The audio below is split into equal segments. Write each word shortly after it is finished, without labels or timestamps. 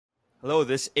Hello,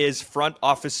 this is front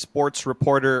office sports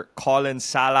reporter Colin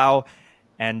Salao,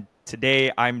 and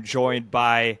today I'm joined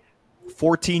by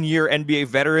 14-year NBA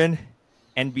veteran,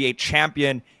 NBA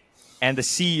champion, and the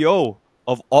CEO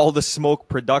of All the Smoke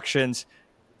Productions.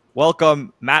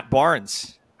 Welcome, Matt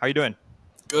Barnes. How are you doing?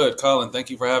 Good, Colin.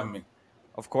 Thank you for having me.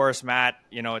 Of course, Matt.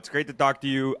 It's great to talk to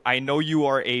you. I know you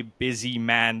are a busy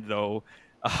man, though,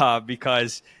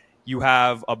 because you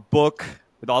have a book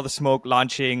with All the Smoke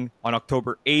launching on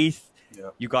October 8th.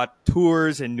 Yeah. You got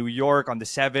tours in New York on the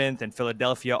 7th and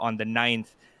Philadelphia on the 9th.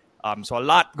 So a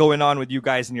lot going on with you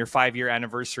guys in your 5-year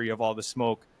anniversary of All the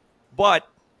Smoke. But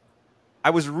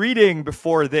I was reading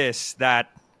before this that,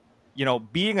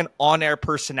 being an on-air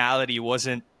personality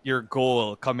wasn't your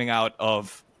goal coming out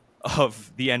of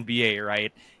the NBA,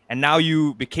 right? And now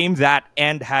you became that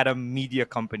and had a media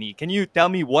company. Can you tell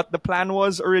me what the plan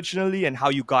was originally and how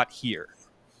you got here?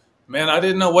 Man, I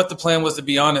didn't know what the plan was, to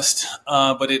be honest.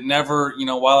 But it never,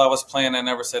 while I was playing, I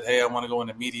never said, hey, I want to go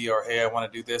into media, or hey, I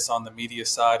want to do this on the media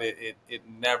side. It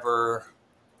never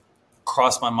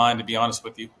crossed my mind, to be honest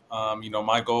with you.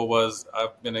 My goal was,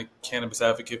 I've been a cannabis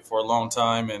advocate for a long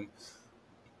time, and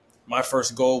my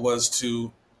first goal was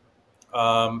to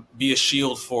be a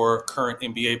shield for current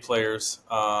NBA players,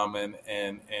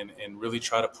 and really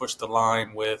try to push the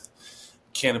line with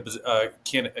cannabis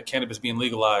being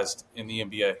legalized in the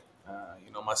NBA.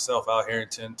 Myself, Al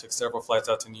Harrington, took several flights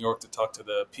out to New York to talk to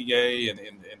the PA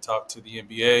and talk to the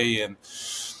NBA, and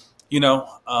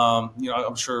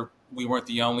I'm sure we weren't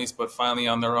the onlys, but finally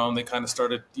on their own, they kind of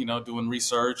started, doing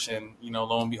research, and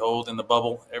lo and behold, in the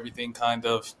bubble, everything kind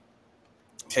of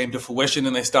came to fruition,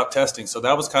 and they stopped testing. So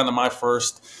that was kind of my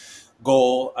first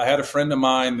goal. I had a friend of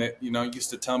mine that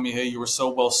used to tell me, hey, you were so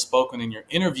well spoken in your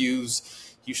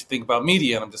interviews, you should think about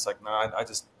media. And I'm just like, no, I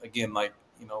just, again,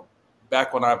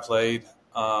 back when I played,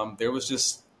 I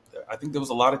think there was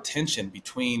a lot of tension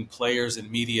between players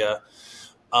and media.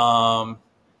 The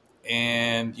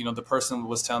person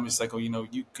was telling me, it's like, oh,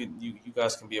 you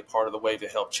guys can be a part of the way to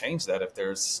help change that. If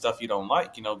there's stuff you don't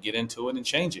like, get into it and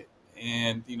change it.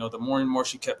 And, the more and more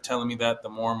she kept telling me that, the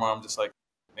more and more I'm just like,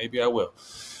 maybe I will.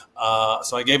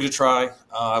 So I gave it a try.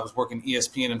 I was working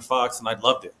ESPN and Fox, and I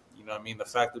loved it. The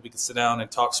fact that we could sit down and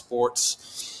talk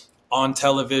sports on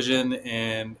television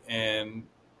and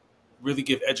really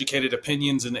give educated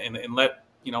opinions and let,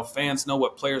 fans know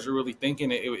what players are really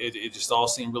thinking. It just all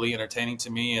seemed really entertaining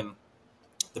to me. And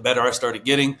the better I started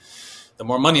getting, the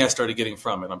more money I started getting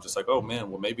from it. I'm just like, oh man,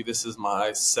 well, maybe this is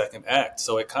my second act.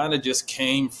 So it kind of just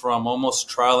came from almost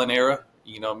trial and error,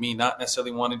 me not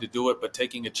necessarily wanting to do it, but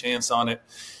taking a chance on it,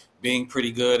 being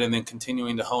pretty good, and then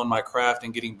continuing to hone my craft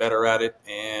and getting better at it.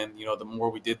 And, the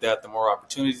more we did that, the more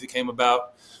opportunities that came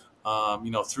about.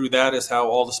 Through that is how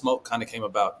All the Smoke kind of came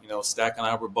about. Stack and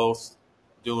I were both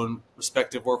doing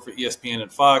respective work for ESPN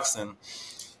and Fox, and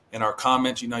in our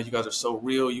comments, you guys are so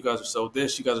real, you guys are so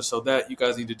this, you guys are so that, you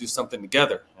guys need to do something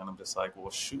together. And I'm just like,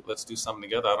 well, shoot, let's do something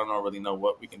together. I don't really know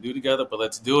what we can do together, but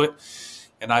let's do it.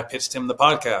 And I pitched him the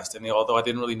podcast. And although I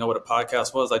didn't really know what a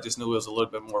podcast was, I just knew it was a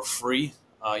little bit more free.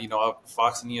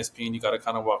 Fox and ESPN, you got to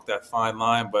kind of walk that fine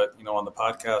line. But, on the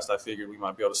podcast, I figured we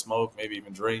might be able to smoke, maybe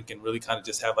even drink, and really kind of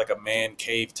just have like a man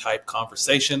cave type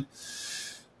conversation.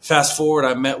 Fast forward,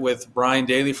 I met with Brian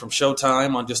Daly from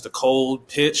Showtime on just a cold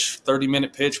pitch,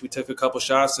 30-minute pitch. We took a couple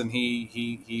shots, and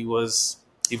he was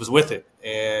with it.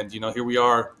 And here we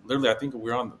are. Literally, I think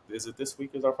we're on. Is it this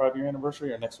week? Is our 5-year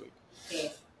anniversary, or next week? Yeah.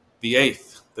 The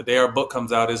 8th, the day our book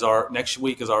comes out, is our next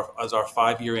week is our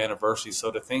 5-year anniversary.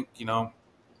 So to think,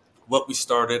 what we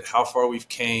started, how far we've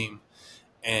came,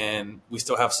 and we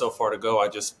still have so far to go. I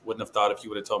just wouldn't have thought, if you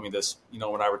would have told me this,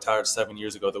 when I retired 7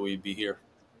 years ago, that we'd be here.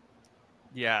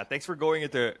 Yeah, thanks for going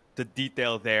into the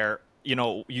detail there.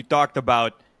 You talked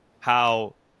about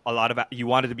how you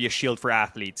wanted to be a shield for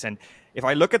athletes. And if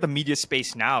I look at the media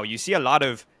space now, you see a lot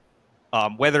of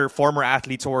whether former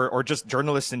athletes or just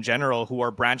journalists in general who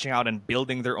are branching out and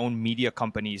building their own media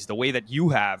companies the way that you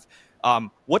have.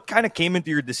 What kind of came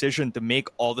into your decision to make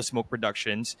All the Smoke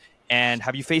Productions? And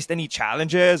have you faced any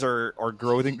challenges or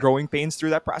growing pains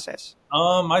through that process?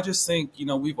 I just think,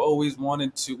 we've always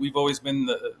been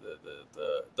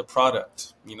the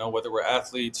product, whether we're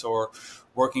athletes or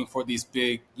working for these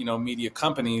big, media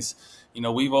companies,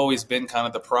 we've always been kind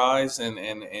of the prize, and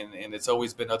it's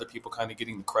always been other people kind of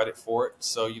getting the credit for it.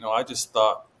 So, I just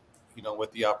thought,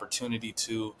 with the opportunity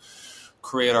to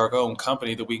create our own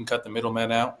company, that we can cut the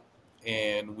middleman out,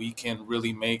 and we can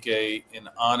really make an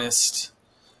honest,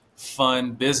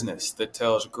 fun business that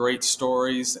tells great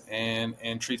stories and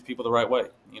treats people the right way.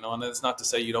 And it's not to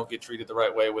say you don't get treated the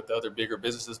right way with the other bigger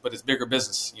businesses, but it's bigger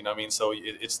business. You know what I mean? So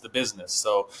it's the business.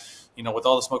 So, with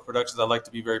all the smoke productions, I like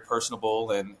to be very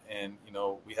personable, and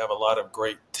we have a lot of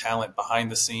great talent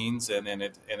behind the scenes, and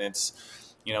it's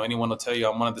anyone will tell you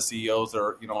I'm one of the CEOs that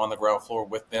are on the ground floor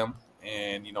with them,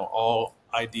 and all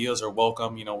ideas are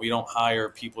welcome. We don't hire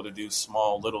people to do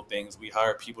small little things. We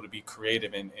hire people to be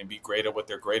creative and be great at what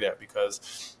they're great at,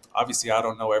 because obviously I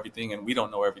don't know everything and we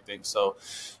don't know everything. So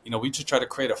we just try to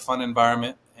create a fun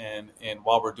environment, and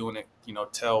while we're doing it,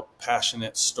 tell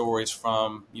passionate stories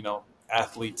from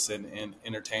athletes and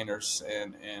entertainers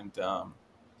and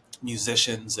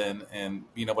musicians, and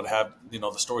being able to have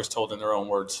the stories told in their own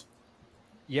words.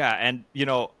 Yeah, and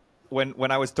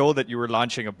when I was told that you were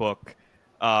launching a book,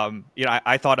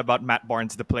 I thought about Matt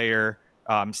Barnes, the player,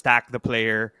 Stack, the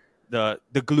player,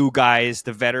 the glue guys,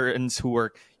 the veterans who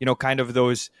were kind of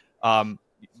those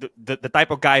the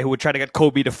type of guy who would try to get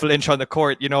Kobe to flinch on the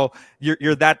court.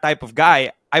 You're that type of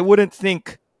guy. I wouldn't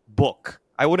think book.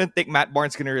 I wouldn't think Matt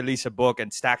Barnes going to release a book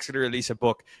and Stack's going to release a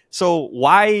book. So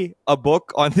why a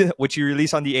book on which you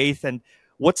release on the 8th, and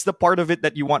what's the part of it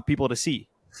that you want people to see?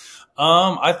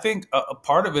 I think a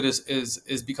part of it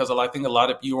is because I think a lot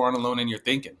of you aren't alone in your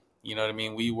thinking. You know what I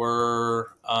mean? We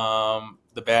were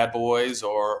the bad boys,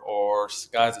 or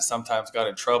guys that sometimes got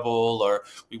in trouble, or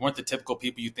we weren't the typical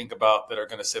people you think about that are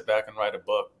going to sit back and write a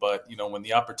book. But when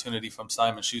the opportunity from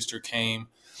Simon Schuster came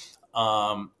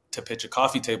to pitch a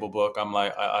coffee table book,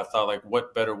 I thought, like,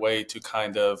 what better way to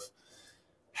kind of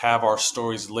have our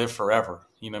stories live forever.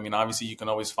 Obviously you can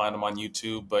always find them on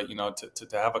YouTube, but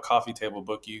to have a coffee table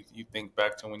book, you think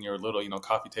back to when you were little.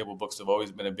 Coffee table books have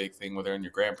always been a big thing, whether in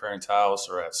your grandparents' house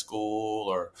or at school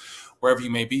or wherever you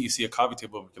may be. You see a coffee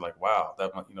table book, you're like, wow,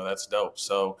 that's dope.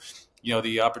 So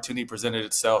the opportunity presented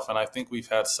itself, and I think we've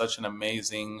had such an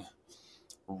amazing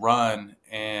run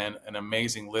and an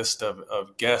amazing list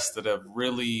of guests that have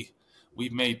really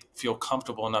we've made feel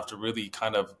comfortable enough to really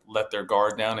kind of let their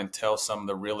guard down and tell some of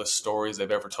the realest stories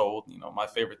they've ever told. My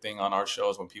favorite thing on our show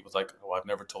is when people's like, "Oh, I've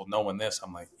never told no one this."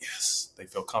 I'm like, "Yes, they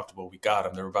feel comfortable. We got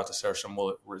them. They're about to share some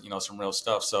real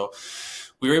stuff." So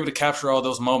we were able to capture all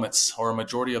those moments, or a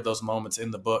majority of those moments,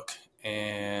 in the book,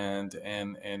 and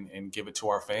give it to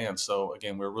our fans. So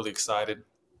again, we're really excited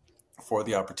for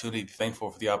the opportunity, thankful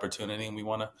for the opportunity, and we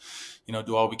want to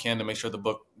do all we can to make sure the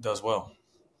book does well.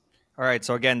 All right.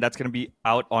 So again, that's going to be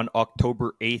out on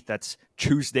October 8th. That's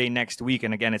Tuesday next week.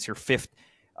 And again, it's your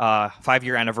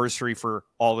 5-year anniversary for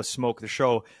All the Smoke, the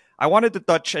show. I wanted to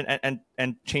touch and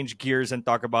change gears and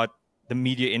talk about the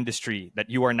media industry that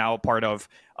you are now a part of,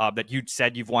 that you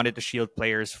said you've wanted to shield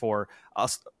players for.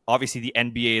 Obviously, the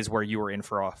NBA is where you were in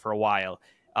for a while,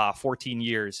 14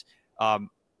 years.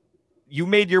 You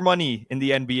made your money in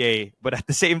the NBA, but at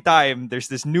the same time, there's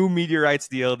this new media rights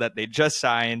deal that they just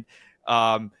signed.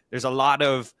 There's a lot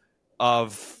of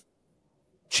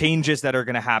changes that are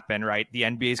going to happen, right? The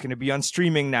NBA is going to be on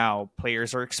streaming now.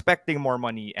 Players are expecting more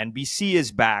money. NBC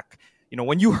is back.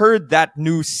 When you heard that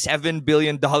new $7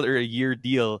 billion a year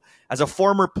deal as a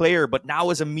former player, but now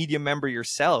as a media member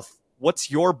yourself,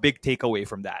 what's your big takeaway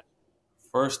from that?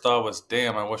 First thought was,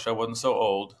 damn, I wish I wasn't so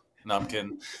old. No, I'm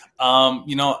kidding.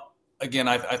 Again,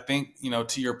 I think,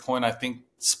 to your point, I think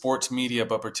sports media,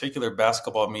 but particular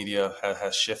basketball media,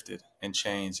 has shifted and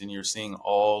changed. And you're seeing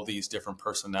all these different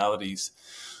personalities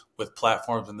with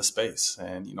platforms in the space.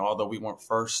 And, although we weren't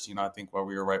first, I think while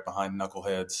we were right behind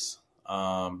knuckleheads,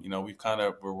 we've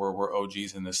we're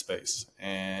OGs in this space.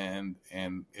 And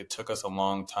it took us a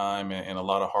long time and a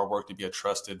lot of hard work to be a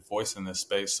trusted voice in this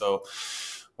space. So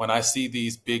when I see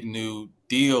these big new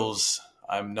deals,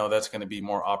 I know that's going to be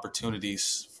more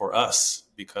opportunities for us,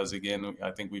 because again,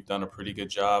 I think we've done a pretty good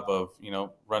job of,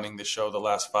 running the show the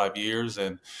last 5 years,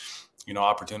 and,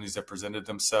 opportunities that presented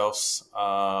themselves,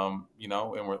 and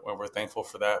we're thankful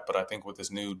for that. But I think with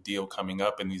this new deal coming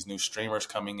up and these new streamers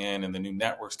coming in and the new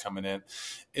networks coming in,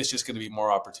 it's just going to be more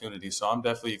opportunities. So I'm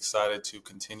definitely excited to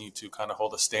continue to kind of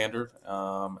hold a standard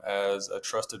as a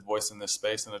trusted voice in this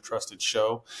space and a trusted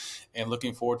show, and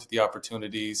looking forward to the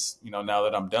opportunities, now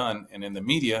that I'm done and in the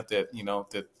media, that,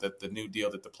 that the new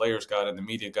deal that the players got and the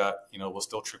media got, will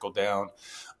still trickle down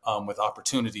with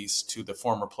opportunities to the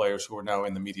former players who are now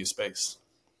in the media space.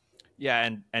 Yeah,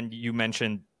 and you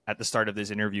mentioned at the start of this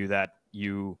interview that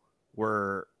you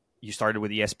started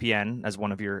with ESPN as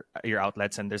one of your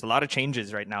outlets, and there's a lot of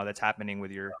changes right now that's happening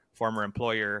with your former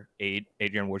employer.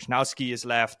 Adrian Wojnarowski is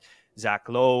left, Zach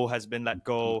Lowe has been let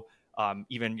go,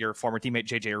 even your former teammate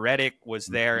JJ Redick was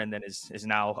there and then is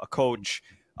now a coach.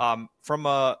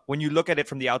 When you look at it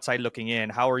from the outside looking in,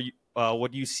 how are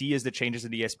What do you see as the changes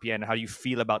in the ESPN? How do you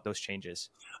feel about those changes?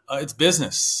 It's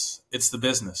business. It's the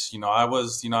business.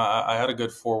 I had a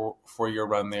good four-year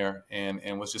run there,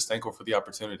 and was just thankful for the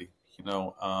opportunity.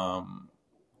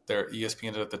 Their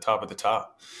ESPN is at the top of the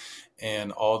top.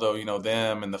 And although,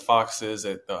 them and the Foxes,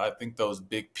 I think those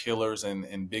big pillars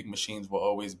and big machines will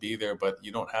always be there, but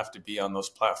you don't have to be on those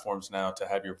platforms now to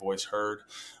have your voice heard,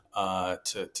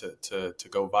 to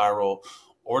go viral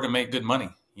or to make good money.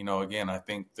 Again, I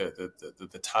think that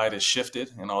the tide has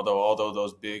shifted. And although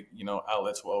those big,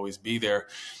 outlets will always be there,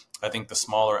 I think the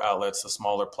smaller outlets, the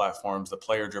smaller platforms, the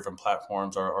player-driven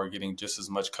platforms are getting just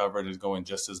as much coverage, is going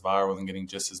just as viral, and getting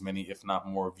just as many, if not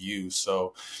more, views.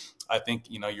 So I think,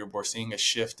 we're seeing a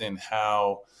shift in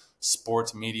how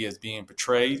sports media is being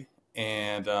portrayed.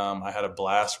 And I had a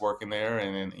blast working there,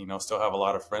 and still have a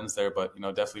lot of friends there. But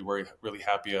definitely we're really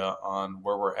happy on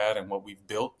where we're at and what we've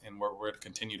built and where we're going to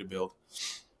continue to build.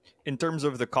 In terms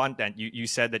of the content, you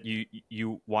said that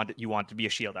you want to be a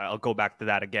Shield. I'll go back to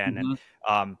that again. Mm-hmm.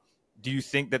 And do you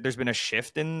think that there's been a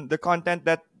shift in the content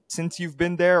that since you've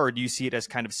been there, or do you see it as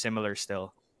kind of similar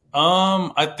still?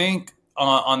 I think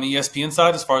on the ESPN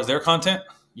side, as far as their content,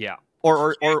 Yeah,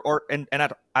 and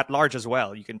at large as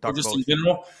well. You can or talk just both. in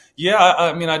general, yeah.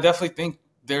 I definitely think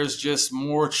there's just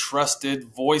more trusted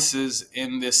voices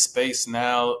in this space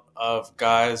now of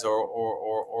guys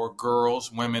or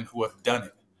girls, women who have done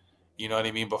it. You know what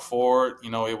I mean? Before,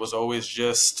 it was always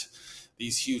just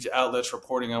these huge outlets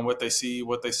reporting on what they see,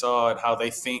 what they saw, and how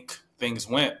they think things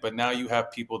went. But now you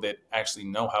have people that actually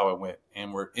know how it went,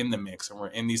 and we're in the mix, and we're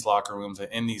in these locker rooms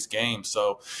and in these games.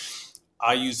 So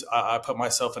I put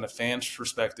myself in a fan's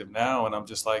perspective now, and I'm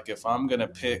just like, if I'm going to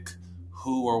pick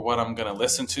who or what I'm going to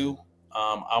listen to,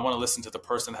 I want to listen to the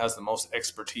person that has the most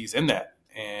expertise in that.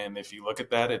 And if you look at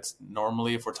that, it's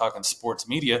normally, if we're talking sports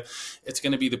media, it's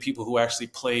going to be the people who actually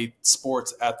played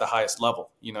sports at the highest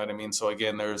level. You know what I mean? So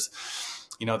again, there's,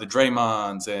 the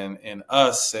Draymonds and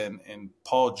us and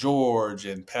Paul George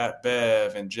and Pat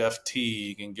Bev and Jeff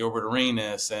Teague and Gilbert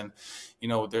Arenas and,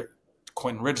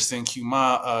 Quentin Richardson, D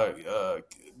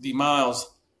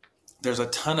Miles. There's a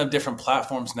ton of different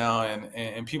platforms now,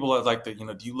 and people are like, do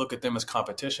you look at them as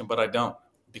competition? But I don't,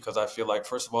 because I feel like,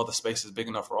 first of all, the space is big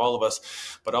enough for all of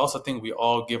us, but I also think we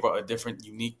all give a different,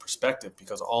 unique perspective,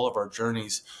 because all of our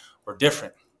journeys were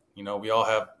different. We all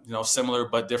have, similar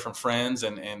but different friends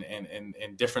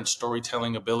and different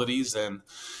storytelling abilities. And,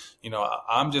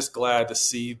 I'm just glad to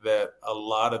see that a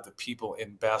lot of the people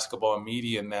in basketball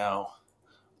media now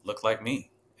look like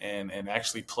me and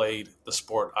actually played the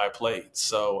sport I played.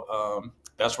 So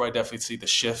that's where I definitely see the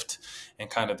shift and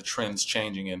kind of the trends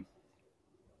changing in.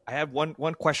 I have one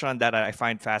question on that I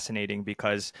find fascinating,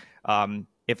 because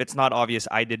if it's not obvious,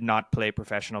 I did not play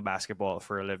professional basketball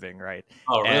for a living, right?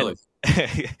 Oh, really?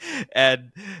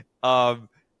 And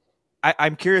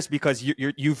I'm curious, because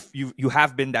you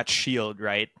have been that shield,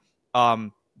 right?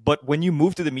 But when you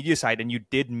moved to the media side and you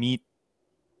did meet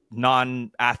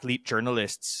non-athlete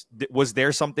journalists, was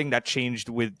there something that changed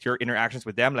with your interactions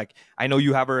with them? Like, I know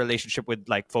you have a relationship with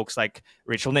like folks like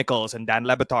Rachel Nichols and Dan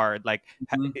Lebitard. Like,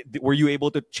 were you able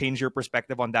to change your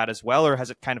perspective on that as well, or has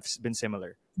it kind of been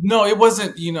similar? No, it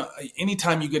wasn't.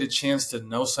 Anytime you get a chance to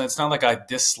know something, it's not like I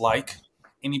dislike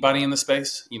anybody in the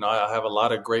space. I have a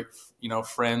lot of great,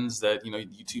 friends that,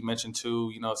 you two mentioned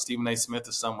too. Stephen A. Smith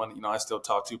is someone, I still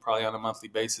talk to probably on a monthly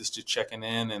basis, just checking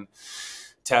in and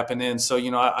tapping in. So,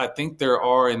 I think there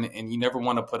are, and you never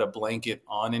want to put a blanket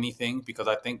on anything, because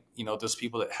I think, those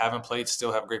people that haven't played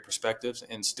still have great perspectives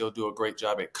and still do a great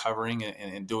job at covering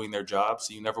and doing their job.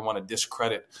 So you never want to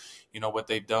discredit, what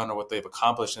they've done or what they've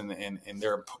accomplished and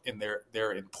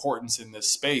their importance in this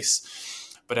space.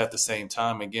 But at the same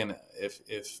time, again,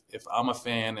 if I'm a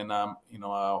fan and I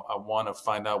want to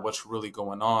find out what's really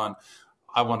going on,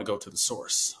 I want to go to the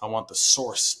source. I want the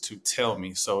source to tell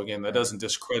me. So again, that doesn't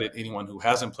discredit anyone who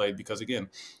hasn't played, because again,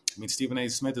 Stephen A.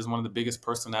 Smith is one of the biggest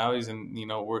personalities, and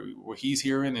where he's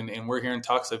hearing and we're hearing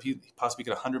talks of he possibly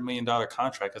get $100 million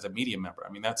contract as a media member.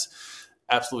 That's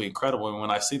absolutely incredible. And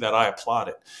when I see that, I applaud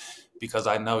it, because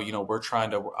I know,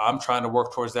 I'm trying to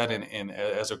work towards that. And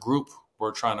as a group,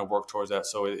 we're trying to work towards that.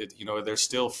 So there's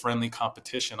still friendly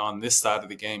competition on this side of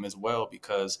the game as well,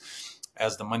 because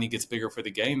as the money gets bigger for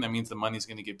the game, that means the money's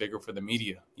going to get bigger for the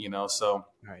media, so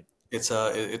Right. It's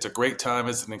a great time.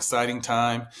 It's an exciting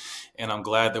time, and I'm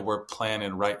glad that we're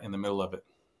planning right in the middle of it.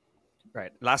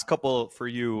 Right. Last couple for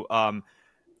you.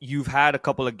 You've had a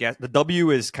couple of guests. The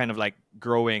W is kind of like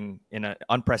growing in an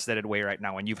unprecedented way right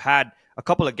now. And you've had a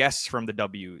couple of guests from the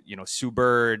W, Sue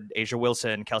Bird, Asia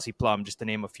Wilson, Kelsey Plum, just to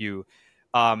name a few.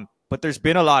 But there's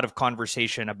been a lot of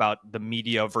conversation about the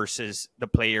media versus the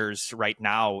players right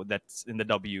now that's in the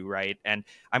W, right? And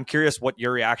I'm curious what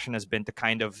your reaction has been to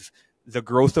kind of the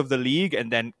growth of the league,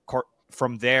 and then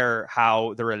from there,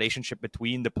 how the relationship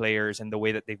between the players and the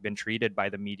way that they've been treated by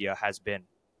the media has been.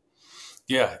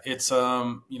 Yeah, it's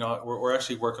we're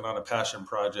actually working on a passion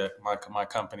project, my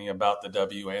company, about the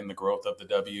W and the growth of the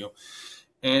W.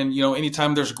 And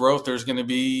anytime there's growth, there's going to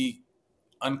be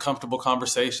uncomfortable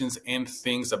conversations and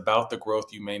things about the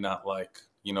growth you may not like.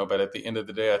 But at the end of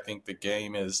the day, I think the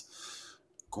game is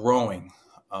growing,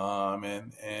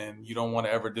 and you don't want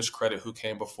to ever discredit who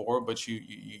came before, but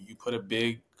you put a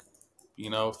big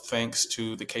thanks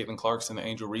to the Caitlin Clarks and the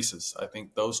Angel Reeses. I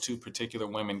think those two particular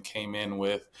women came in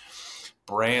with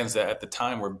brands that at the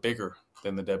time were bigger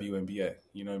than the WNBA.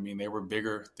 You know what I mean? They were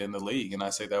bigger than the league. And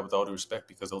I say that with all due respect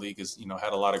because the league is,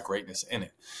 had a lot of greatness in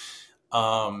it.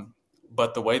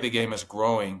 But the way the game is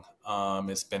growing,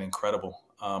 it's been incredible.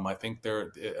 I think do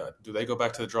they go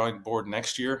back to the drawing board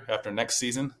next year after next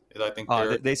season? I think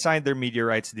they signed their media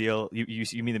rights deal.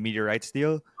 You mean the media rights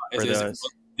deal?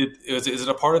 Is it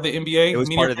a part of the NBA? It was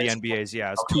part of the NBA's.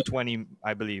 Yeah, it's 220,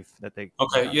 I believe that they.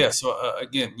 Okay, yeah. So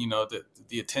again,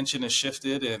 the attention has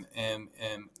shifted, and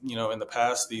in the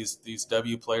past, these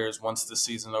W players, once the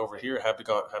season over here, have to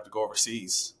go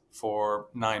overseas for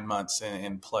 9 months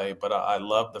and play. But I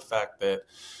love the fact that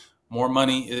more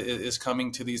money is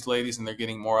coming to these ladies, and they're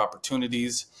getting more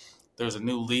opportunities. There's a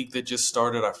new league that just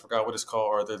started. I forgot what it's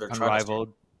called. Or they're trying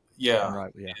to. Yeah.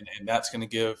 And that's going to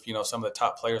give, some of the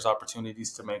top players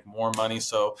opportunities to make more money.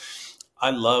 So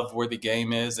I love where the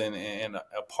game is. And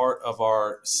a part of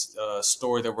our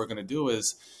story that we're going to do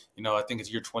is, I think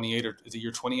it's year 28, or is it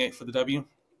year 28 for the W?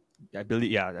 I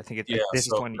believe, yeah, I think this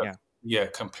is 20, yeah. Yeah,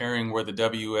 comparing where the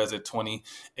W is at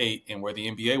 28 and where the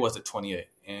NBA was at 28.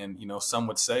 And, some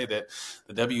would say that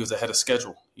the W is ahead of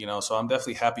schedule, so I'm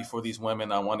definitely happy for these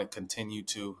women. I want to continue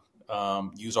to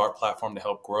use our platform to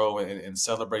help grow and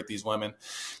celebrate these women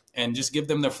and just give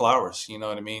them their flowers. You know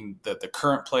what I mean? The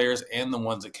current players and the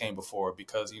ones that came before,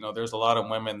 because, there's a lot of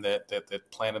women that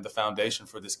planted the foundation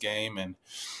for this game. And,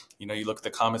 you look at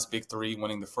the Comets Big Three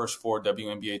winning the first 4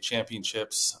 WNBA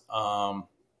championships,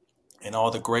 and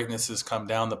all the greatness has come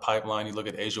down the pipeline. You look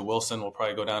at Asia Wilson, will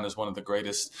probably go down as one of the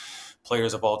greatest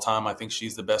players of all time. I think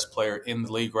she's the best player in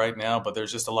the league right now, but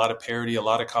there's just a lot of parity, a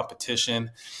lot of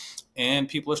competition. And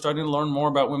people are starting to learn more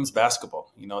about women's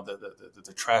basketball.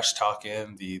 The trash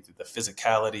talking, the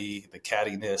physicality, the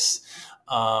cattiness.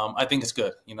 I think it's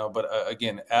good. But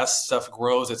again, as stuff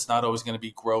grows, it's not always going to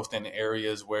be growth in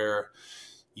areas where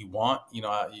you want.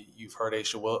 You've heard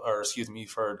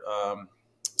you've heard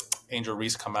Angel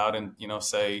Reese come out and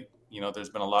say there's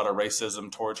been a lot of racism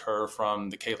towards her from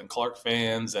the Caitlin Clark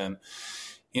fans, and.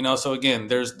 So again,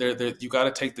 you got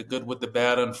to take the good with the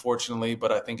bad, unfortunately.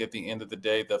 But I think at the end of the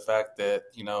day, the fact that,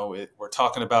 we're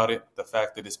talking about it, the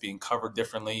fact that it's being covered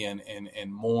differently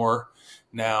and more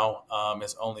now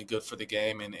is only good for the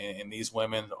game. And these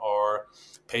women are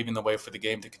paving the way for the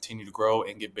game to continue to grow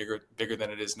and get bigger than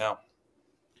it is now.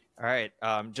 All right.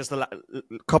 Just a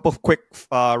couple of quick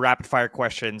rapid fire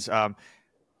questions.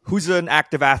 Who's an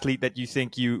active athlete that you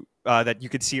think that you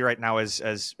could see right now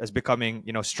as becoming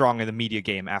strong in the media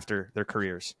game after their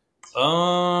careers?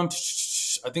 I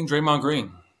think Draymond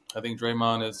Green. I think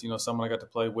Draymond is someone I got to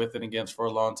play with and against for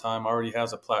a long time. Already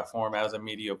has a platform as a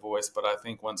media voice, but I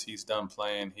think once he's done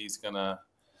playing, he's gonna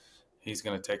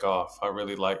take off. I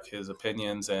really like his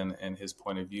opinions and his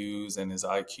point of views and his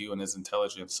IQ and his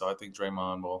intelligence. So I think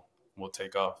Draymond will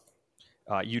take off.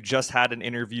 You just had an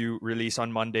interview release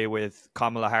on Monday with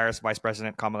Kamala Harris, Vice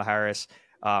President Kamala Harris.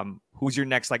 Who's your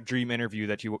next dream interview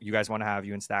that you guys want to have,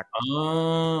 you and Stack?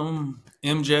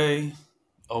 MJ,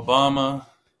 Obama,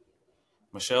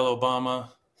 Michelle Obama,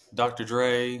 Dr.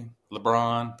 Dre,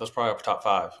 LeBron. Those are probably our top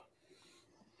 5.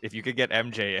 If you could get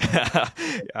MJ,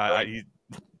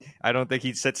 I don't think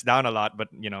he sits down a lot,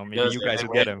 but maybe you guys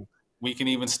would get him. We can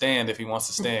even stand if he wants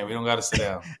to stand. We don't got to sit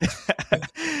down.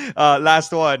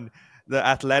 Last one. The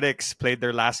Athletics played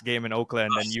their last game in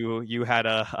Oakland, and you had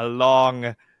a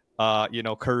long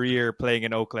career playing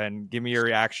in Oakland. Give me your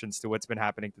reactions to what's been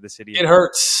happening to the city. It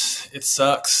hurts. It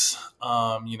sucks.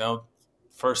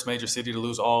 First major city to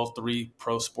lose all 3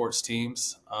 pro sports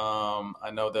teams.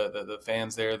 I know the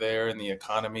fans there and the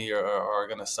economy are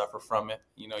going to suffer from it.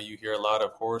 You hear a lot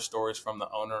of horror stories from the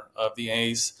owner of the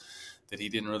A's that he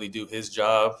didn't really do his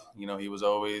job. You know, he was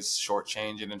always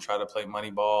shortchanging and trying to play money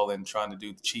ball and trying to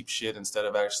do cheap shit instead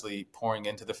of actually pouring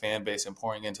into the fan base and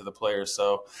pouring into the players.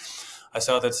 So I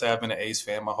saw that. Say I've been an A's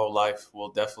fan my whole life. We'll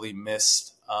definitely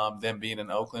miss them being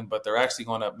in Oakland, but they're actually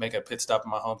going to make a pit stop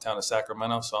in my hometown of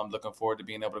Sacramento. So I'm looking forward to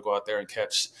being able to go out there and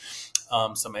catch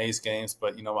some A's games.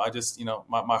 But, you know, I just, you know,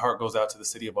 my heart goes out to the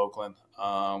city of Oakland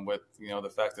with, you know, the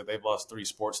fact that they've lost 3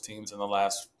 sports teams in the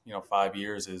last, you know, 5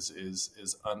 years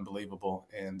is unbelievable.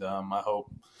 And I hope,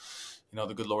 you know,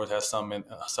 the good Lord has something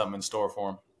in store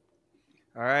for them.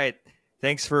 All right.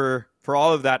 Thanks for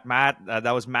all of that, Matt.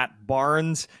 That was Matt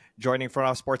Barnes joining Front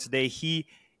Off Sports today. He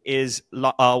is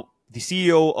the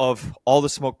CEO of All the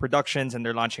Smoke Productions, and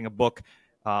they're launching a book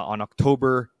on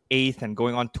October 8th and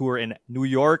going on tour in New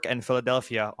York and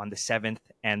Philadelphia on the 7th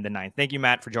and the 9th. Thank you,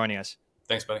 Matt, for joining us.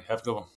 Thanks, buddy. Have a good one.